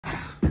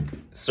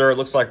Sir, it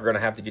looks like we're gonna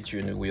have to get you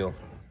a new wheel.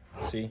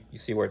 See? You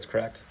see where it's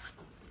cracked?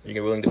 Are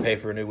you willing to pay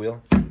for a new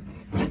wheel?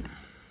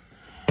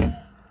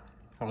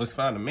 Well, looks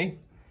fine to me.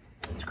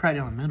 It's cracked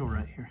down the middle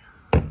right here.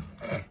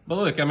 But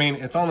look, I mean,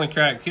 it's only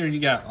cracked here. You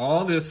got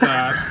all this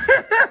side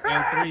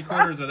and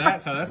 3/4 of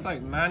that side. That's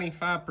like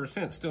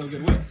 95% still a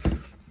good wheel.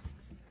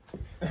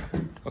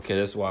 Okay,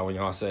 this is why when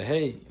y'all say,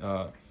 hey,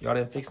 y'all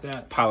didn't fix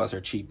that, pilots are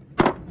cheap.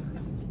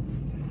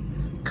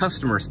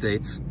 Customer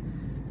states,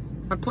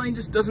 my plane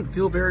just doesn't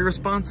feel very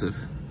responsive.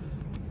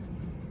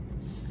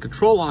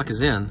 Control lock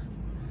is in.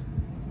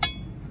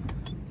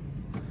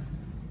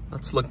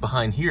 Let's look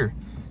behind here.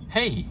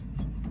 Hey,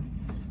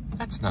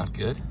 that's not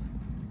good.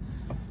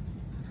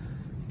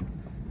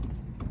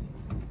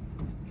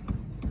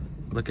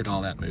 Look at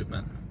all that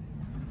movement.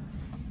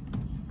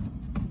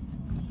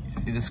 You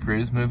see the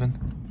screws moving?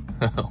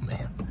 Oh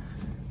man.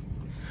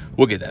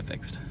 We'll get that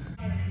fixed.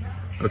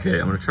 Okay,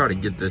 I'm gonna try to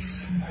get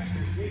this.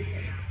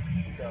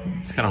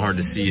 It's kind of hard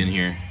to see in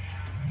here.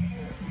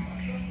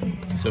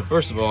 So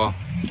first of all,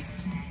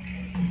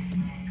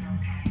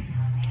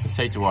 the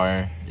safety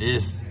wire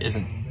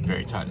isn't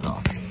very tight at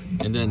all.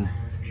 And then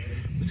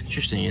what's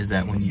interesting is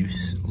that when you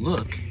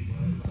look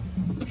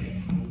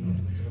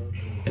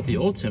at the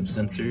oil temp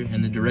sensor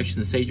and the direction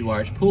the safety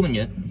wire is pulling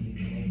it,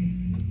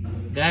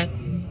 that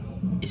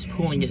is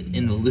pulling it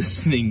in the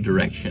loosening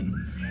direction.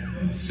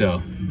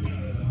 So,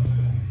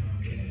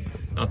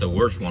 not the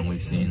worst one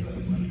we've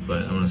seen,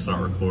 but I'm gonna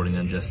start recording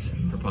them just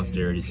for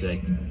posterity's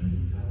sake.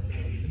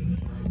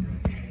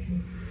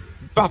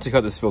 About to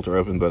cut this filter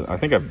open, but I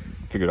think I've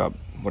figured out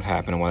what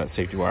happened and why that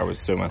safety wire was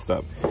so messed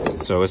up.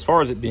 So as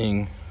far as it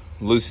being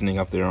loosening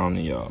up there on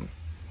the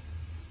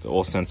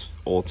oil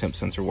temp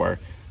sensor wire,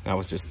 that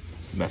was just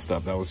messed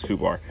up. That was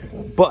foobar.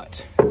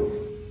 But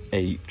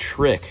a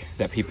trick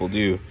that people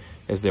do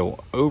is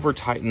they'll over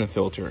tighten the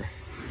filter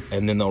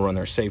and then they'll run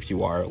their safety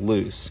wire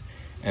loose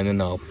and then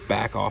they'll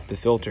back off the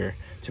filter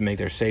to make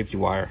their safety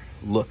wire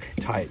look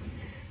tight.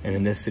 And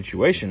in this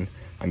situation,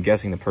 I'm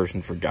guessing the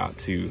person forgot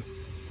to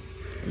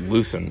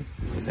loosen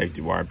the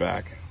safety wire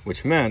back,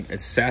 which meant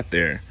it sat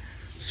there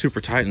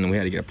super tight and we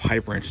had to get a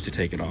pipe wrench to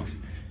take it off.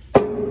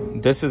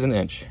 This is an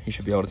inch. You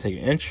should be able to take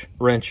an inch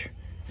wrench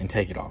and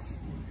take it off.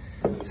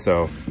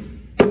 So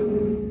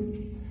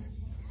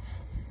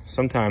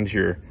sometimes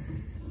your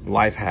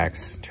life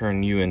hacks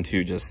turn you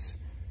into just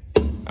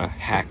a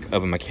hack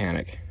of a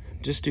mechanic.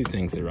 Just do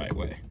things the right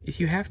way.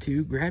 If you have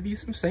to, grab you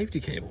some safety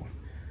cable.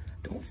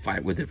 Don't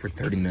fight with it for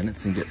 30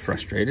 minutes and get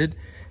frustrated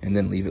and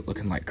then leave it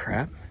looking like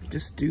crap.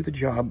 Just do the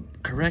job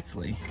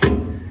correctly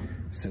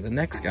so the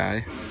next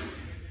guy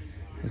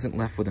isn't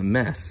left with a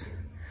mess,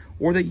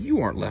 or that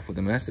you aren't left with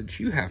a mess that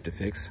you have to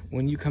fix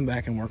when you come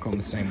back and work on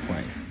the same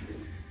plane.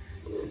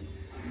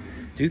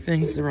 Do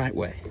things the right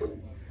way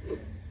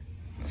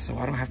so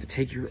I don't have to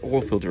take your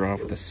oil filter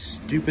off with a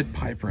stupid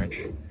pipe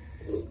wrench.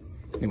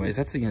 Anyways,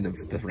 that's the end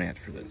of the rant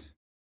for this.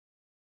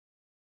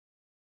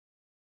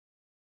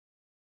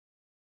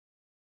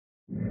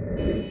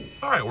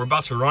 All right, we're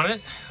about to run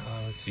it.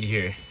 Let's see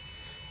here.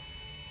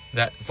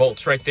 That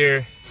volt's right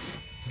there.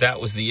 That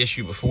was the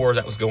issue before,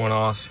 that was going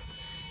off.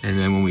 And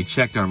then when we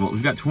checked our volt,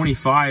 we've got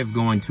 25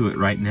 going to it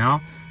right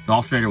now. The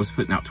alternator was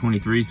putting out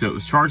 23, so it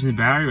was charging the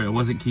battery, but it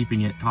wasn't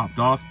keeping it topped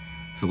off.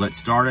 So let's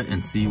start it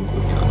and see what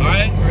we got. All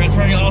right, we're gonna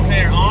turn the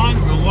alternator on.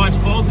 We're gonna watch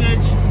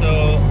voltage.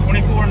 So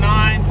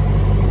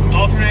 24.9,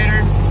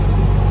 alternator.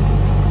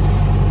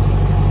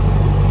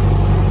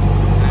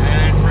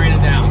 And it's bringing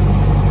it down.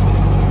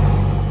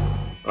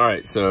 All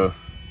right, so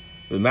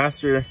the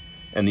master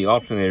and the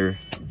alternator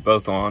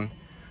both on.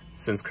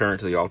 Sends current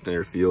to the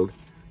alternator field.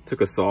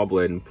 Took a saw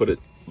blade and put it,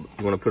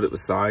 you wanna put it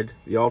beside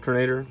the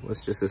alternator.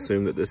 Let's just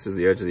assume that this is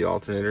the edge of the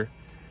alternator.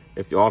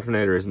 If the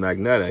alternator is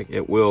magnetic,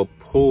 it will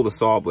pull the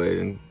saw blade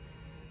and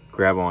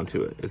grab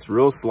onto it. It's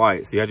real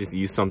slight, so you have to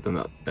use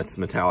something that's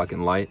metallic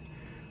and light.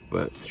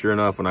 But sure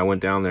enough, when I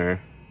went down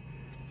there,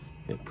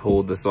 it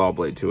pulled the saw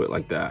blade to it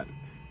like that.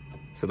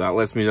 So that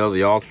lets me know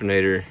the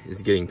alternator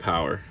is getting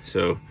power.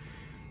 So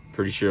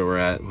pretty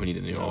sure we need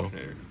a new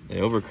alternator. They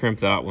overcrimped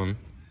that one.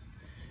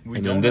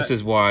 And then this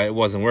is why it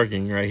wasn't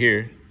working right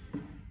here.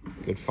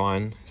 Good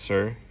find,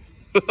 sir.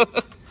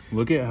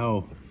 Look at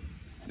how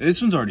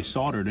this one's already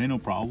soldered, ain't no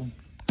problem.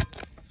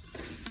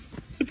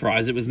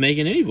 Surprised it was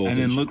making any voltage.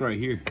 And then look right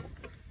here.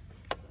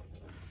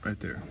 Right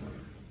there.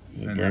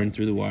 It burned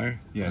through the wire?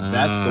 Yeah,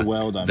 that's the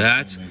weld I'm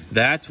assuming.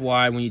 That's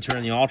why when you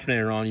turn the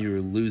alternator on, you were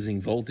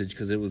losing voltage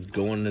because it was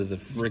going to the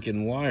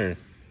freaking wire.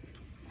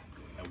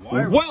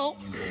 Well,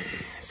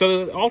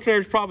 so the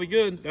alternator's probably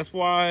good. That's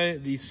why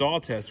the saw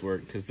test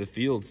worked, because the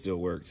field still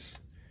works.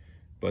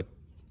 But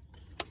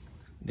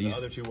these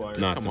other two wires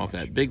come off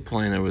that big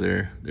plane over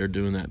there. They're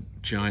doing that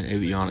giant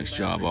avionics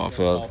job off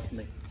of.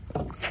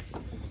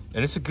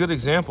 And it's a good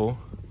example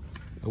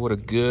of what a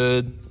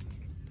good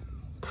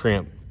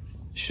crimp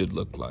should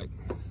look like.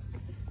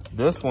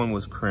 This one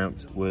was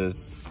crimped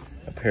with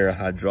a pair of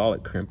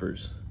hydraulic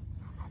crimpers,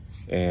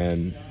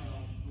 and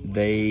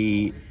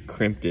they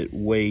crimped it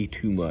way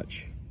too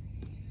much.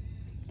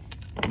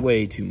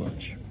 Way too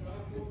much.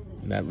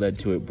 And that led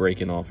to it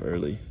breaking off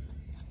early.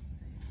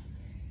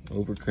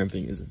 Over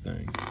crimping is a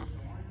thing.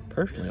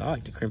 Personally, I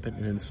like to crimp it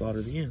and then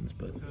solder the ends,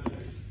 but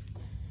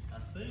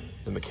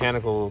the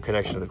mechanical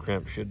connection of the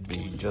crimp should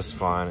be just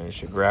fine, and it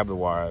should grab the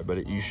wire,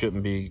 but you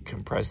shouldn't be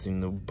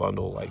compressing the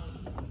bundle like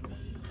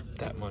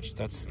that much.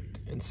 That's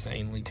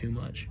insanely too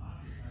much.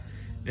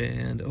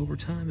 And over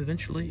time,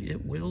 eventually,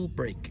 it will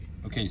break.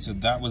 Okay, so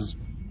that was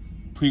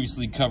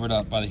previously covered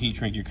up by the heat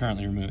shrink you're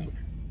currently removing.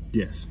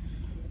 Yes.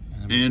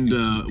 And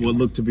what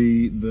looked to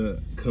be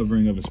the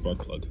covering of a spark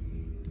plug.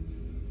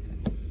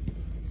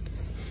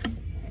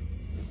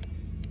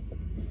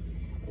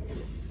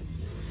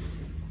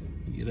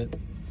 You get it?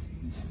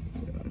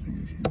 Yeah, I think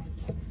I can.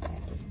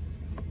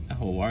 That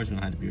whole wire's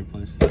gonna have to be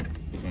replaced.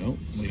 Well,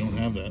 we don't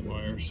have that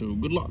wire, so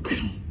good luck.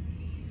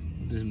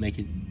 Just make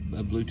it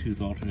a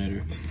Bluetooth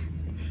alternator.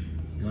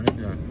 Run it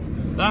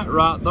down. That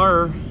right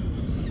there.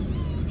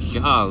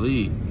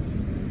 Golly.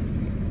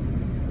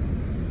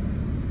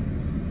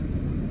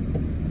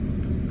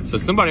 So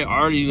somebody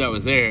already knew that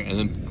was there and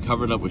then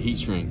covered up with heat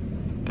shrink.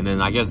 And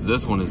then I guess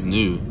this one is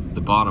new,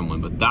 the bottom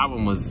one, but that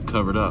one was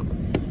covered up.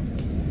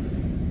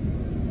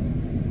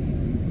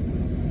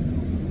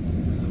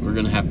 We're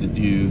gonna have to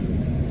do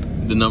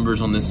the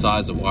numbers on this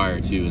size of wire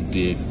too and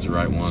see if it's the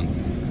right one.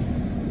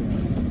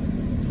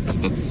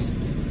 If it's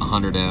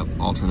 100 amp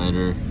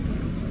alternator,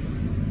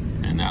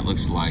 and that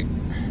looks like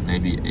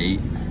maybe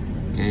 8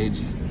 gauge.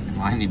 It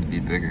might need to be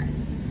bigger,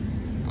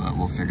 but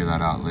we'll figure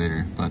that out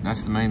later. But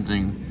that's the main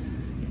thing,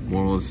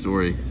 moral of the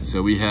story.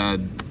 So we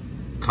had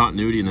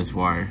continuity in this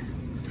wire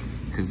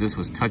because this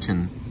was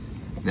touching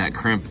that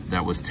crimp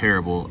that was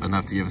terrible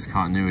enough to give us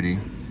continuity.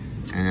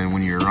 And then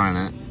when you were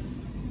running it,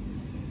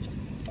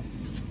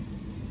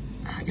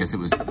 I guess it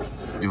was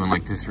doing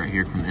like this right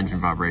here from engine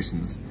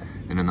vibrations,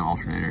 and then the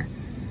alternator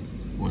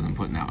wasn't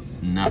putting out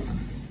nothing.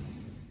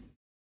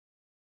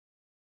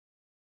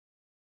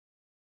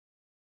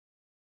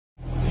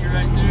 See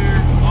right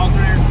there,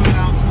 alternator put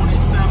out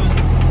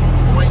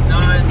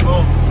 27.9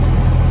 volts.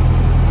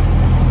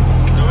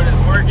 So it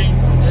is working,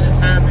 it is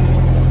happy.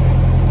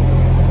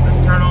 Let's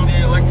turn all the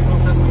electrical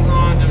systems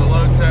on, do a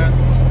load test.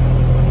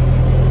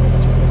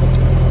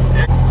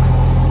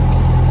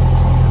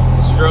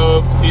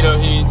 Strobes, pitot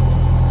heat.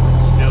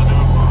 Still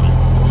doing fine.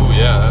 Ooh,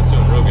 yeah, that's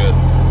doing real good.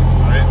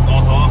 Alright,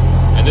 all off.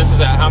 And this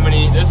is at how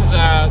many? This is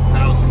at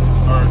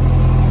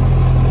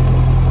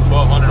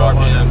 1200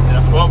 RPM. Yeah.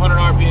 1200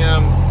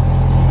 RPM,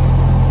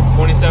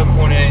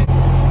 27.8.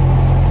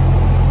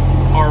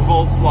 Our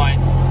volts light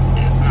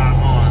is not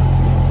on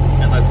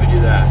unless we do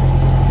that.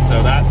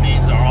 So that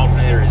means our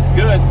alternator is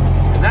good.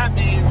 And that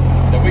means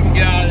that we can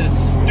get out of this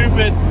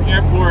stupid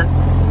airport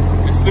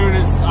as soon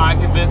as I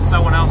convince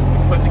someone else to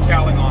put the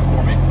cowling on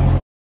for me.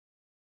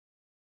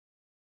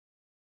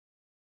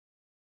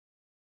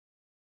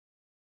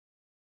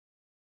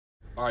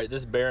 All right,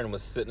 this bearing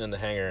was sitting in the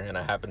hangar, and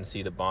I happened to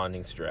see the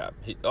bonding strap.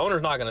 The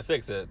owner's not gonna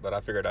fix it, but I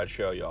figured I'd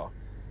show y'all.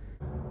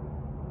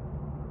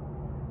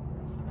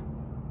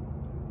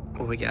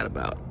 What we got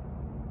about,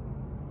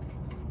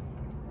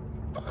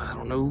 I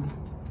don't know,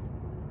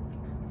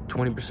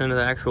 20% of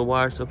the actual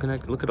wire still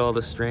connected. Look at all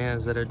the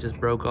strands that are just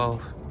broke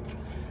off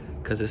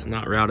because it's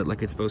not routed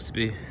like it's supposed to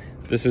be.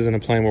 This isn't a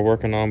plane we're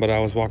working on, but I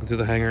was walking through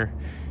the hangar,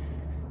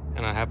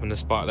 and I happened to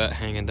spot that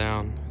hanging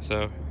down,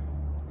 so.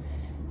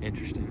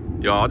 Interesting.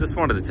 Y'all, I just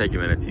wanted to take a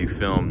minute to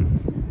film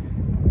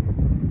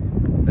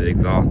the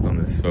exhaust on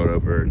this photo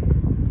bird.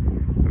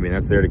 I mean,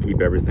 that's there to keep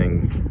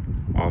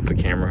everything off the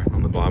camera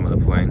on the bottom of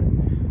the plane.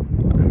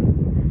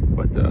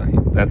 But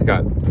that's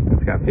got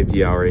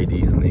 50-hour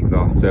ADs on the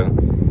exhaust, so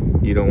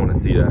you don't want to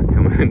see that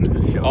coming into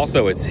the show.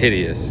 Also, it's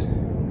hideous.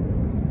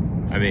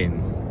 I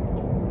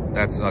mean,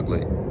 that's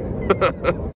ugly.